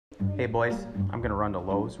Hey boys, I'm gonna run to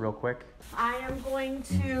Lowe's real quick. I am going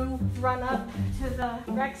to run up to the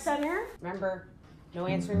rec center. Remember, no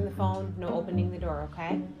answering the phone, no opening the door,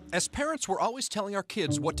 okay? As parents, we're always telling our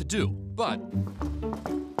kids what to do, but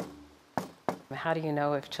how do you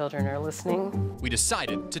know if children are listening? we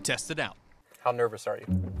decided to test it out. How nervous are you?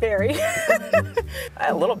 Very.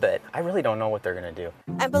 A little bit. I really don't know what they're gonna do.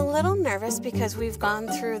 I'm a little nervous because we've gone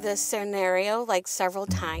through this scenario like several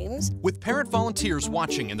times. With parent volunteers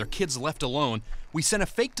watching and their kids left alone, we sent a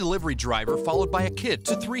fake delivery driver followed by a kid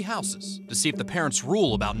to 3 houses to see if the parents'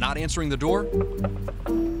 rule about not answering the door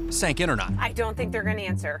sank in or not. I don't think they're gonna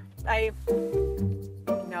answer.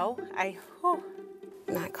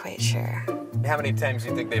 Not quite sure. How many times do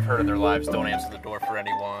you think they've heard in their lives, don't answer the door for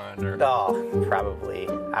anyone? Or Oh, probably.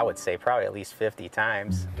 I would say probably at least 50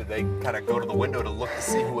 times. do they kind of go to the window to look to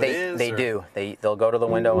see who it is? They or- do. They'll go to the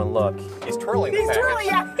window and look. He's twirling the He's package. really,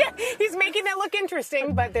 yeah. He's making it look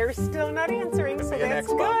interesting, but they're still not answering, so Could be an that's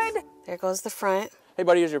Xbox. good. There goes the front. Hey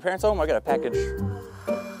buddy, is your parents home? I got a package.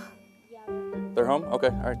 They're home? Okay,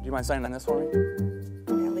 all right, do you mind signing on this for me?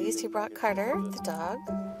 At least he brought Carter, the dog.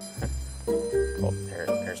 Oh,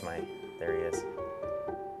 there he is.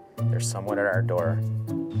 They're somewhat at our door,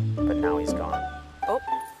 but now he's gone. Oh,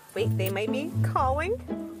 wait, they might be calling.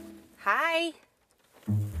 Hi.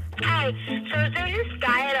 Hi, so there's this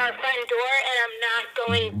guy at our front door, and I'm not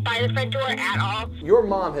going by the front door at all. Your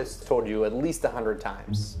mom has told you at least 100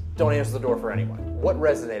 times, don't answer the door for anyone. What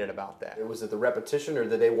resonated about that? Was it the repetition, or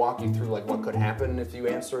did they walk you through like what could happen if you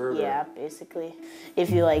answered? Yeah, basically.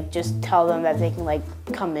 If you like just tell them that they can like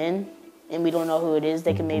come in and we don't know who it is,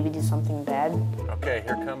 they can maybe do something bad. Okay,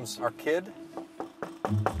 here comes our kid.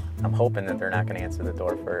 I'm hoping that they're not going to answer the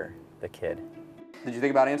door for the kid. Did you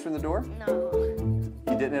think about answering the door? No.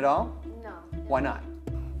 You didn't at all? No. Why not?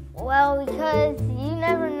 Well, because you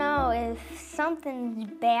never know if something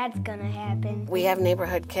bad's gonna happen. We have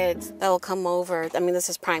neighborhood kids that will come over. I mean, this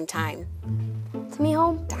is prime time. Timmy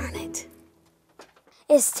home? Darn it.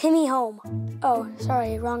 Is Timmy home? Oh,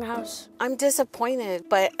 sorry, wrong house. I'm disappointed,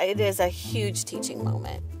 but it is a huge teaching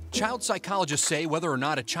moment. Child psychologists say whether or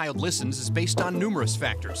not a child listens is based on numerous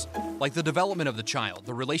factors, like the development of the child,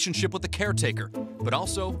 the relationship with the caretaker, but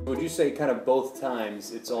also Would you say kind of both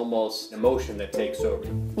times it's almost emotion that takes over?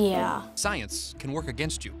 Yeah. science can work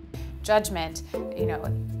against you. Judgment,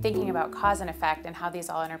 thinking about cause and effect and how these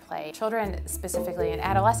all interplay. Children, specifically in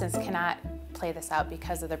adolescence, cannot play this out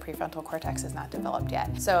because of the prefrontal cortex is not developed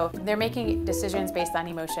yet. So they're making decisions based on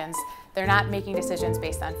emotions. They're not making decisions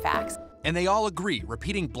based on facts. And they all agree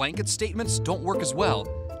repeating blanket statements don't work as well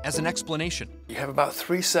as an explanation. You have about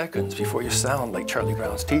 3 seconds before you sound like Charlie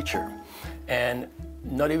Brown's teacher, and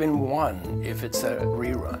not even one if it's a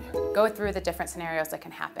rerun. Go through the different scenarios that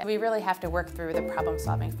can happen. We really have to work through the problem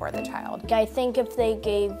solving for the child. I think if they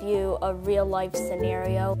gave you a real life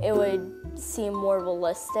scenario, it would seem more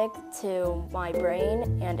realistic to my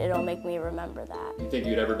brain and it'll make me remember that. You think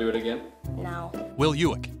you'd ever do it again? No. Will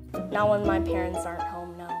Ewick, Not when my parents aren't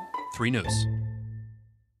home, no. 3 News.